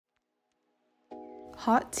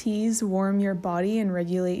Hot teas warm your body and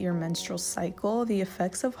regulate your menstrual cycle. The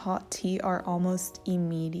effects of hot tea are almost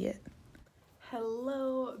immediate.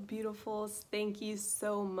 Hello, beautifuls. Thank you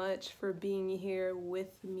so much for being here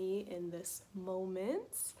with me in this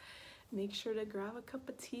moment. Make sure to grab a cup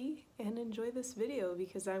of tea and enjoy this video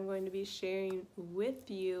because I'm going to be sharing with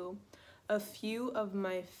you a few of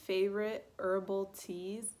my favorite herbal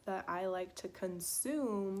teas that I like to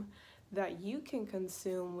consume that you can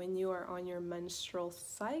consume when you are on your menstrual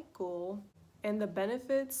cycle, and the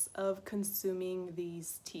benefits of consuming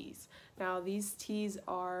these teas. Now, these teas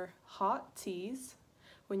are hot teas.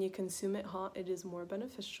 When you consume it hot, it is more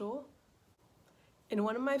beneficial. In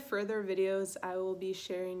one of my further videos, I will be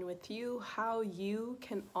sharing with you how you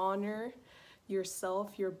can honor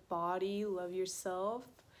yourself, your body, love yourself,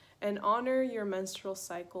 and honor your menstrual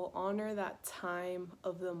cycle, honor that time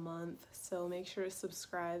of the month. So make sure to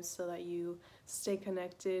subscribe so that you stay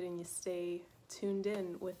connected and you stay tuned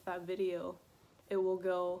in with that video. It will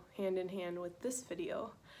go hand in hand with this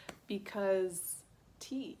video because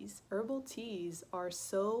teas, herbal teas, are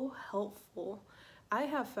so helpful. I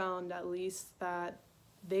have found at least that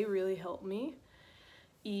they really help me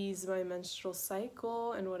ease my menstrual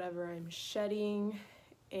cycle and whatever I'm shedding,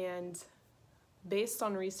 and based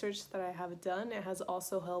on research that I have done, it has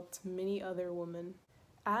also helped many other women.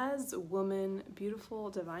 As women, beautiful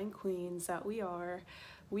divine queens that we are,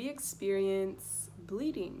 we experience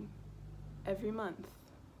bleeding every month,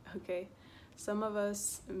 okay? Some of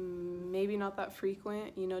us, maybe not that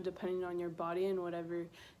frequent, depending on your body and whatever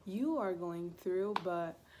you are going through,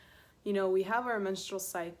 but we have our menstrual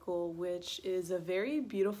cycle, which is a very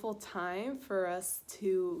beautiful time for us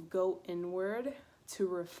to go inward, to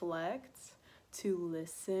reflect, to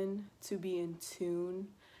listen, to be in tune,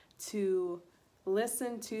 to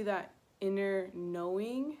listen to that inner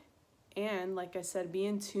knowing, and like I said, be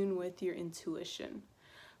in tune with your intuition.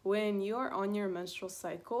 When you are on your menstrual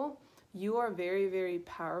cycle, you are very, very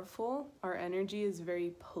powerful. Our energy is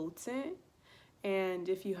very potent. And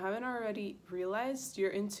if you haven't already realized,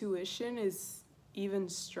 your intuition is even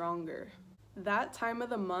stronger. That time of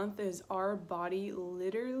the month is our body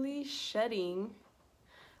literally shedding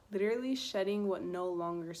what no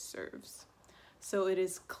longer serves. So it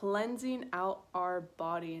is cleansing out our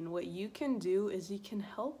body, and what you can do is you can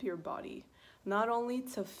help your body not only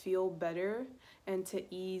to feel better and to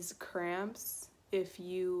ease cramps if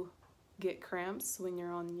you get cramps when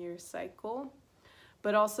you're on your cycle,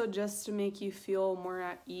 but also just to make you feel more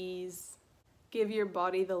at ease, give your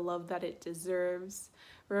body the love that it deserves.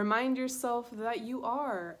 Remind yourself that you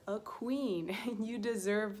are a queen and you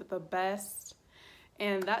deserve the best.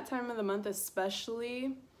 And that time of the month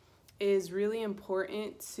especially is really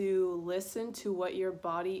important to listen to what your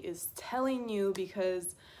body is telling you,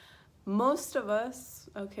 because most of us,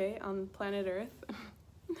 on planet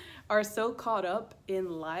Earth, are so caught up in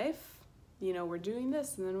life. We're doing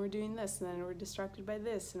this and then we're doing this and then we're distracted by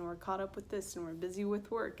this and we're caught up with this and we're busy with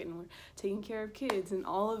work and we're taking care of kids and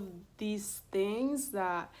all of these things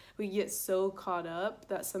that we get so caught up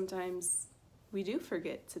that sometimes we do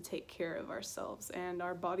forget to take care of ourselves, and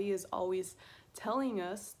our body is always telling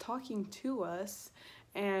us, talking to us.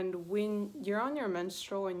 And when you're on your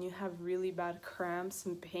menstrual and you have really bad cramps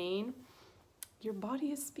and pain, your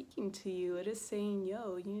body is speaking to you. It is saying,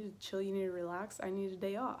 yo, you need to chill, you need to relax, I need a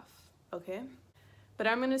day off, okay? But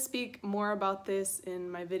I'm gonna speak more about this in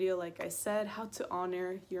my video, like I said, how to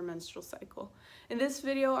honor your menstrual cycle. In this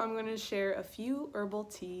video, I'm gonna share a few herbal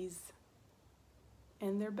teas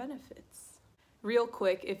and their benefits. Real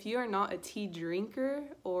quick, if you are not a tea drinker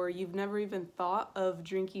or you've never even thought of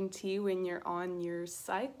drinking tea when you're on your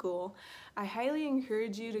cycle, I highly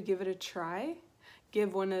encourage you to give it a try.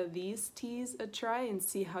 Give one of these teas a try and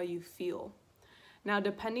see how you feel. Now,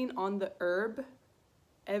 depending on the herb,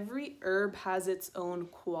 every herb has its own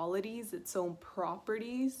qualities, its own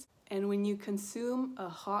properties. And when you consume a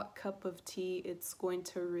hot cup of tea, it's going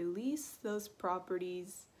to release those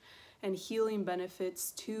properties and healing benefits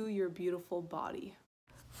to your beautiful body.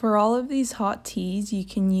 For all of these hot teas, you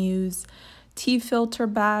can use tea filter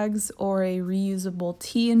bags or a reusable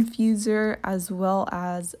tea infuser, as well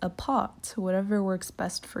as a pot, whatever works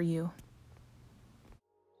best for you.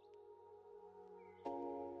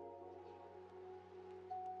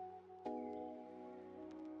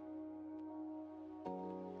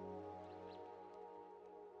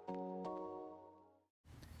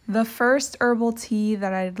 The first herbal tea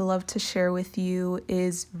that I'd love to share with you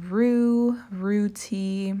is rue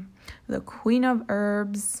tea, the queen of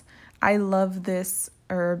herbs. I love this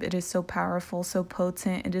herb. It is so powerful, so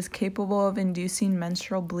potent. It is capable of inducing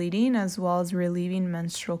menstrual bleeding as well as relieving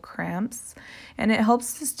menstrual cramps. And it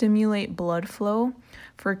helps to stimulate blood flow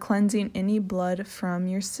for cleansing any blood from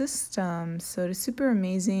your system. So it is super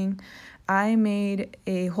amazing. I made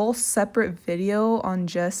a whole separate video on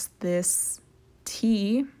just this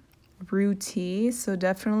tea, rue tea. So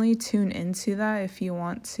definitely tune into that if you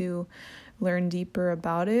want to learn deeper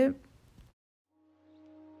about it.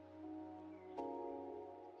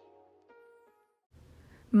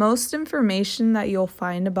 Most information that you'll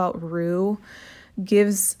find about rue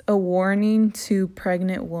gives a warning to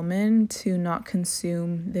pregnant women to not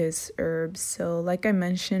consume this herb. So like I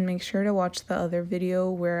mentioned, make sure to watch the other video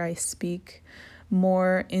where I speak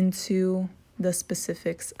more into the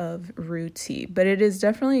specifics of rue tea. But it is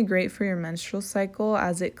definitely great for your menstrual cycle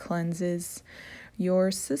as it cleanses your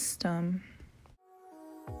system.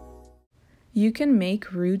 You can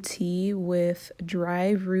make rue tea with dry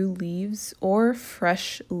rue leaves or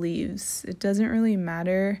fresh leaves. It doesn't really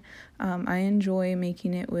matter. I enjoy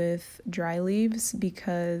making it with dry leaves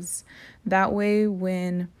because that way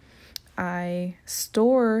when I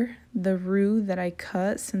store the rue that I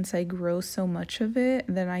cut, since I grow so much of it,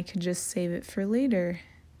 then I could just save it for later.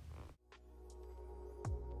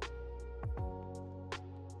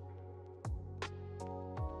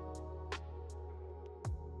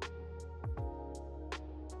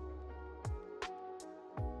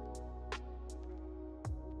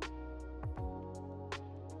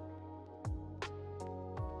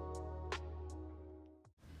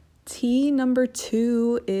 Tea number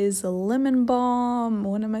 2 is lemon balm,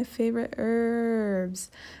 one of my favorite herbs.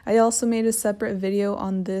 I also made a separate video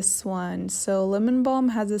on this one. So lemon balm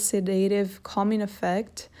has a sedative, calming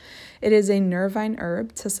effect. It is a nervine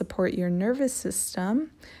herb to support your nervous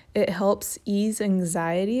system. It helps ease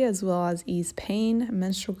anxiety as well as ease pain,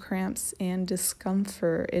 menstrual cramps, and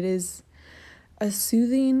discomfort. It is a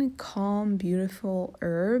soothing, calm, beautiful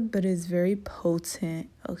herb, but is very potent.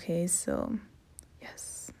 Okay, so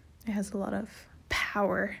yes. It has a lot of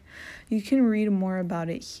power. You can read more about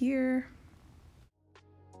it here.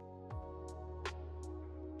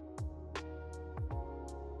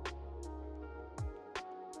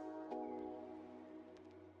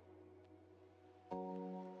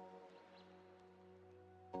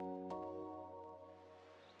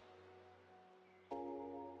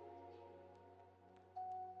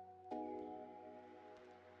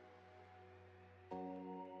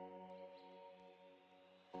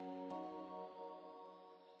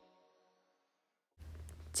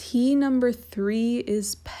 Tea number 3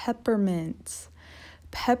 is peppermint.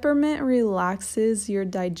 Peppermint relaxes your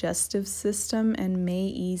digestive system and may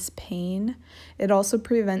ease pain. It also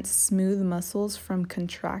prevents smooth muscles from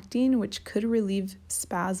contracting, which could relieve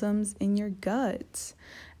spasms in your gut.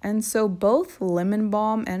 And so both lemon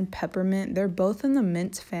balm and peppermint, they're both in the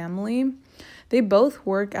mint family. They both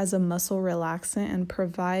work as a muscle relaxant and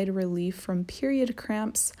provide relief from period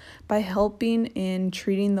cramps by helping in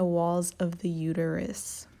treating the walls of the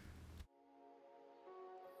uterus.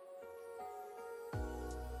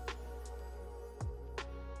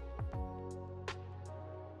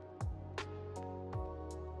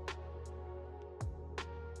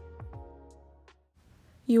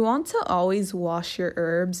 You want to always wash your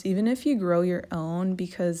herbs, even if you grow your own,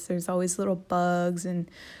 because there's always little bugs and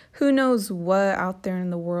who knows what out there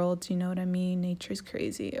in the world, you know what I mean? Nature's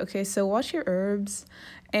crazy. Okay, so wash your herbs.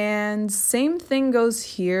 And same thing goes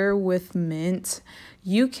here with mint.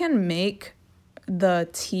 You can make the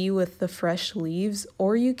tea with the fresh leaves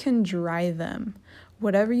or you can dry them,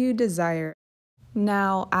 whatever you desire.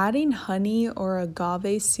 Now, adding honey or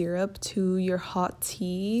agave syrup to your hot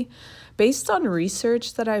tea, based on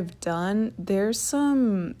research that I've done, there's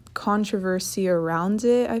some controversy around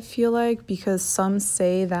it, I feel like, because some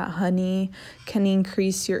say that honey can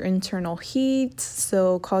increase your internal heat,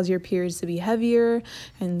 so cause your periods to be heavier,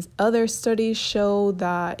 and other studies show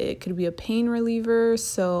that it could be a pain reliever.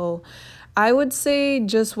 So I would say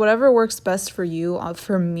just whatever works best for you.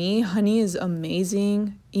 For me, honey is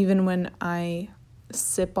amazing, even when I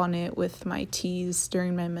sip on it with my teas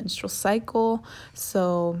during my menstrual cycle.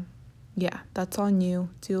 So yeah, that's on you.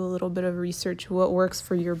 Do a little bit of research, what works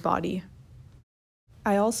for your body.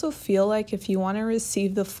 I also feel like if you want to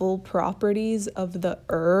receive the full properties of the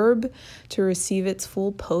herb, to receive its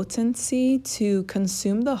full potency, to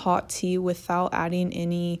consume the hot tea without adding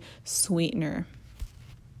any sweetener.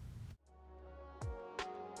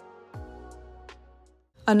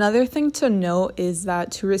 Another thing to note is that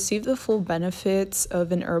to receive the full benefits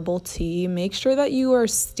of an herbal tea, make sure that you are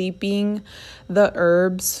steeping the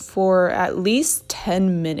herbs for at least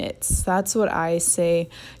 10 minutes. That's what I say.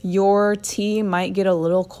 Your tea might get a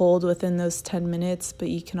little cold within those 10 minutes, but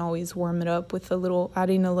you can always warm it up with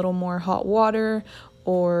adding a little more hot water,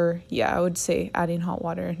 or yeah, I would say adding hot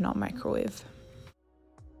water, not microwave.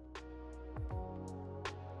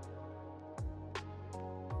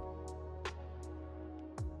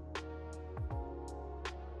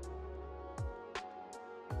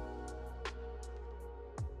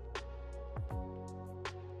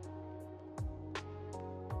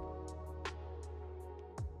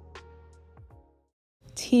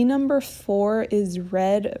 Tea number 4 is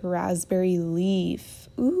red raspberry leaf.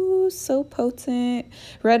 Ooh, so potent.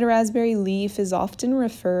 Red raspberry leaf is often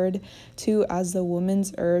referred to as the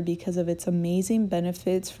woman's herb because of its amazing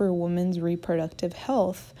benefits for women's reproductive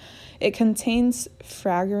health. It contains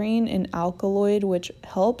fragrine, an alkaloid, which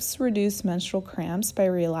helps reduce menstrual cramps by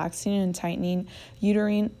relaxing and tightening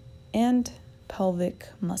uterine and pelvic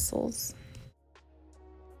muscles.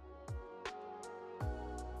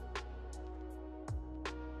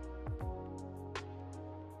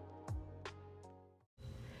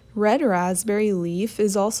 Red raspberry leaf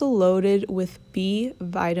is also loaded with B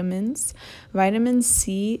vitamins, vitamin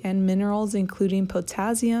C, and minerals including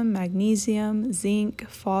potassium, magnesium, zinc,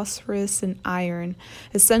 phosphorus, and iron,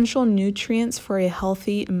 essential nutrients for a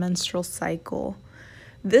healthy menstrual cycle.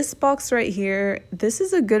 This box right here, this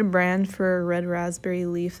is a good brand for red raspberry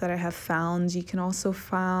leaf that I have found. You can also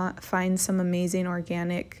find some amazing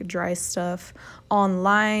organic dry stuff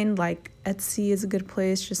online, like Etsy is a good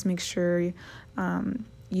place. Just make sure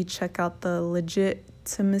you check out the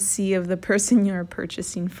legitimacy of the person you are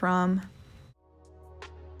purchasing from.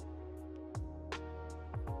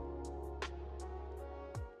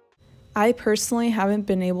 I personally haven't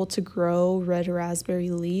been able to grow red raspberry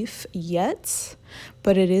leaf yet,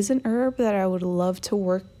 but it is an herb that I would love to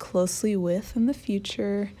work closely with in the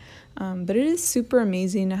future. But it is super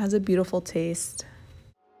amazing. It has a beautiful taste.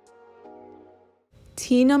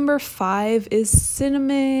 Tea number 5 is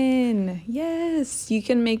cinnamon. Yes, you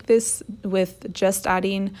can make this with just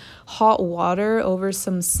adding hot water over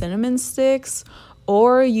some cinnamon sticks,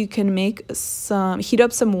 or you can heat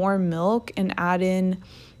up some warm milk and add in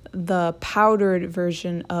the powdered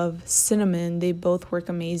version of cinnamon. They both work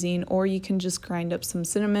amazing. Or you can just grind up some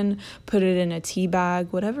cinnamon, put it in a tea bag,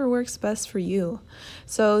 whatever works best for you.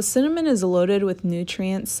 So cinnamon is loaded with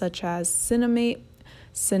nutrients such as cinnamic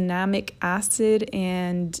acid,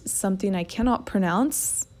 and something I cannot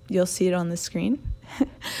pronounce, you'll see it on the screen,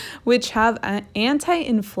 which have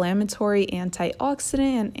anti-inflammatory,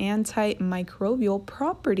 antioxidant, and antimicrobial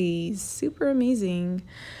properties. Super amazing.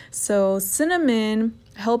 So cinnamon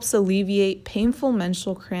helps alleviate painful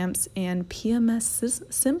menstrual cramps and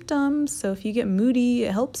PMS symptoms. So if you get moody,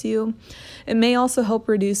 it helps you. It may also help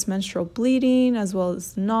reduce menstrual bleeding as well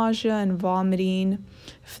as nausea and vomiting,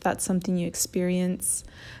 if that's something you experience.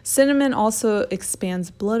 Cinnamon also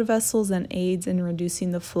expands blood vessels and aids in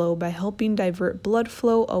reducing the flow by helping divert blood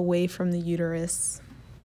flow away from the uterus.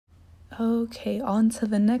 Okay, on to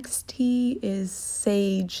the next tea is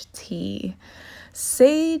sage tea.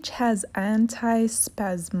 Sage has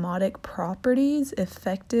antispasmodic properties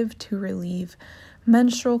effective to relieve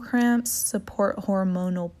menstrual cramps, support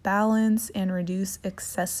hormonal balance, and reduce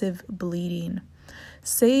excessive bleeding.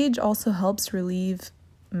 Sage also helps relieve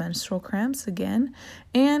menstrual cramps again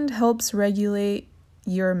and helps regulate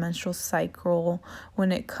your menstrual cycle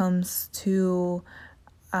when it comes to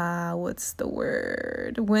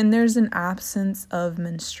when there's an absence of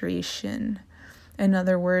menstruation. In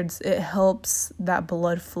other words, it helps that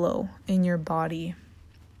blood flow in your body.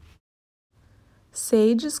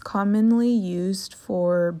 Sage is commonly used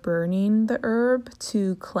for burning the herb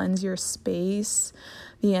to cleanse your space,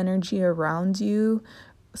 the energy around you.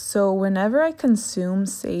 So whenever I consume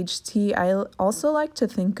sage tea, I also like to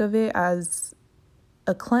think of it as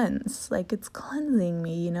a cleanse, like it's cleansing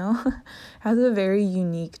me, you know. It has a very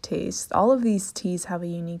unique taste. All of these teas have a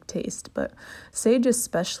unique taste, but sage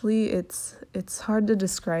especially, it's hard to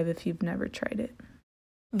describe if you've never tried it.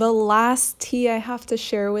 The last tea I have to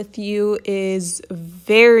share with you is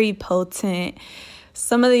very potent.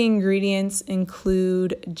 Some of the ingredients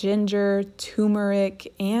include ginger,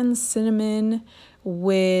 turmeric, and cinnamon,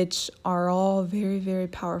 which are all very, very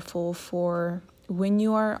powerful for when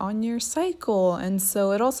you are on your cycle. And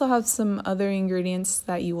so it also has some other ingredients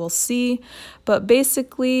that you will see, but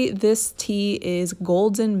basically this tea is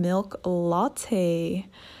golden milk latte.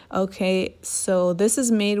 Okay, so this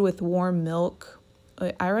is made with warm milk.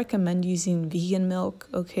 I recommend using vegan milk.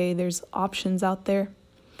 Okay, there's options out there.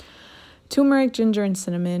 turmeric, ginger, and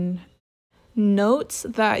cinnamon. Note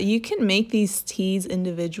that you can make these teas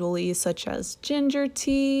individually, such as ginger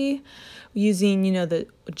tea, using, the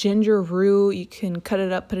ginger root. You can cut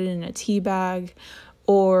it up, put it in a tea bag,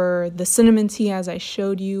 or the cinnamon tea as I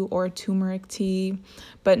showed you, or turmeric tea.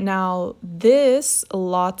 But now this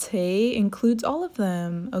latte includes all of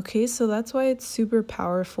them, okay? So that's why it's super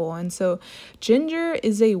powerful. And so ginger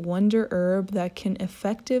is a wonder herb that can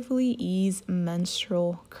effectively ease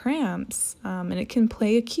menstrual cramps, and it can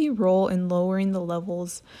play a key role in lowering the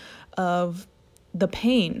levels of the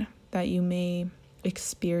pain that you may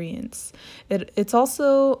experience. It's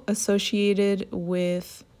also associated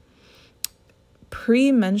with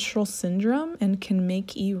premenstrual syndrome and can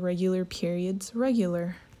make irregular periods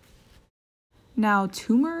regular. Now,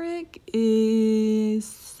 turmeric is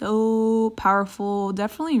so powerful.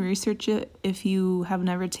 Definitely research it if you have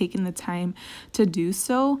never taken the time to do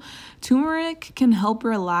so. Turmeric can help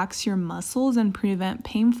relax your muscles and prevent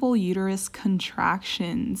painful uterus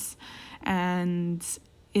contractions, and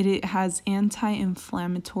it has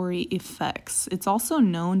anti-inflammatory effects. It's also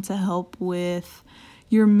known to help with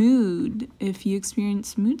your mood if you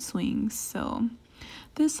experience mood swings. So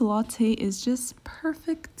this latte is just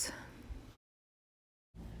perfect.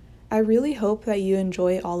 I really hope that you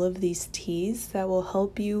enjoy all of these teas that will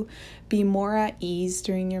help you be more at ease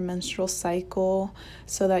during your menstrual cycle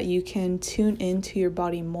so that you can tune into your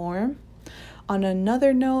body more. On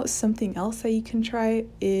another note, something else that you can try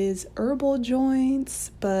is herbal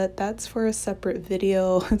joints, but that's for a separate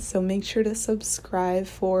video. So make sure to subscribe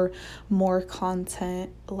for more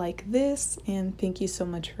content like this, and thank you so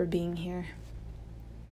much for being here.